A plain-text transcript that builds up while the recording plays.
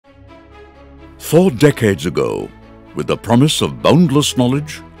4 decades ago, with the promise of boundless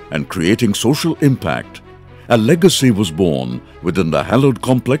knowledge and creating social impact, a legacy was born within the hallowed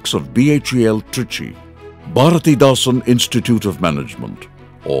complex of BIM Trichy, Bharathidasan Institute of Management,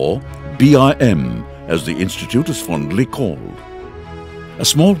 or BIM as the institute is fondly called. A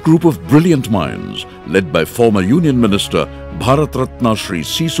small group of brilliant minds led by former Union Minister Bharat Ratna Shri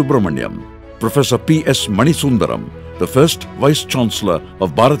C. Subramaniam, Professor P.S. Manisundaram, the first Vice-Chancellor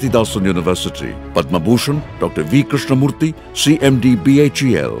of Bharathidasan University, Padma Bhushan, Dr. V. Krishnamurthy, CMD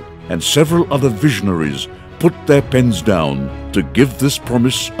BHEL, and several other visionaries put their pens down to give this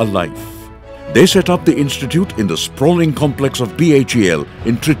promise a life. They set up the institute in the sprawling complex of BHEL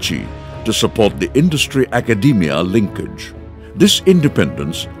in Trichy to support the industry-academia linkage. This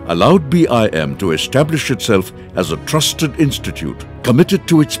independence allowed BIM to establish itself as a trusted institute committed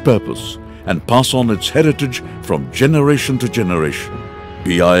to its purpose and pass on its heritage from generation to generation.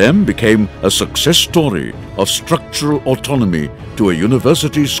 BIM became a success story of structural autonomy to a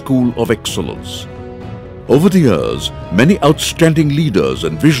university school of excellence. Over the years, many outstanding leaders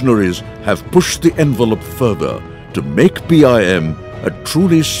and visionaries have pushed the envelope further to make BIM a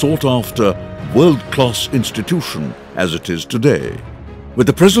truly sought-after, world-class institution as it is today. With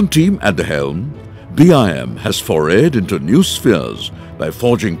the present team at the helm, BIM has forayed into new spheres by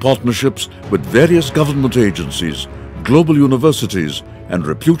forging partnerships with various government agencies, global universities and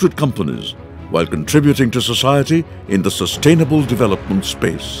reputed companies, while contributing to society in the sustainable development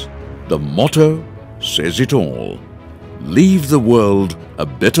space. The motto says it all: leave the world a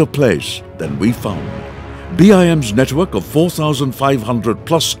better place than we found. BIM's network of 4,500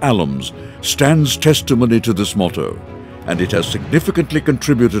 plus alums stands testimony to this motto, and it has significantly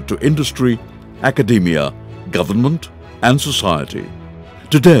contributed to industry, academia, government and society.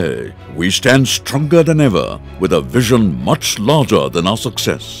 Today, we stand stronger than ever with a vision much larger than our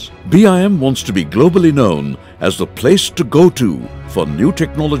success. BIM wants to be globally known as the place to go to for new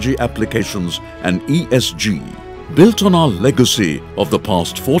technology applications and ESG. Built on our legacy of the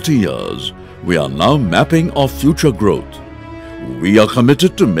past 40 years, we are now mapping our future growth. We are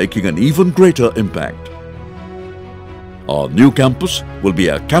committed to making an even greater impact. Our new campus will be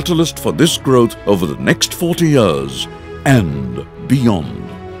a catalyst for this growth over the next 40 years and beyond.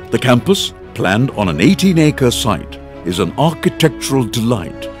 The campus, planned on an 18-acre site, is an architectural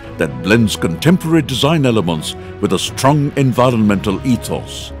delight that blends contemporary design elements with a strong environmental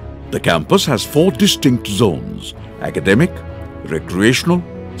ethos. The campus has 4 distinct zones: academic, recreational,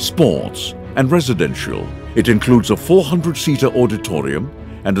 sports and residential. It includes a 400-seater auditorium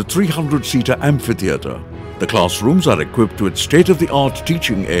and a 300-seater amphitheater. The classrooms are equipped with state-of-the-art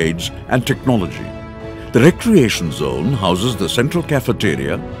teaching aids and technology. The recreation zone houses the central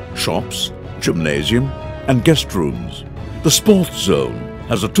cafeteria, shops, gymnasium and guest rooms. The sports zone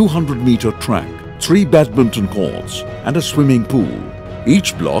has a 200-meter track, 3 badminton courts and a swimming pool.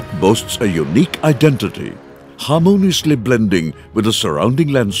 Each block boasts a unique identity, harmoniously blending with the surrounding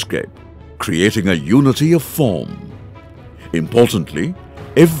landscape, creating a unity of form. Importantly,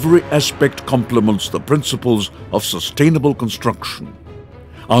 every aspect complements the principles of sustainable construction.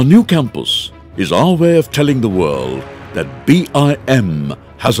 Our new campus is our way of telling the world that BIM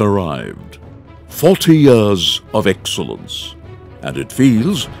has arrived. 40 years of excellence. And it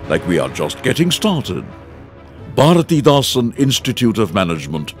feels like we are just getting started. Bharathidasan Institute of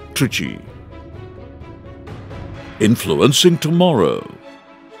Management, Trichy. Influencing tomorrow.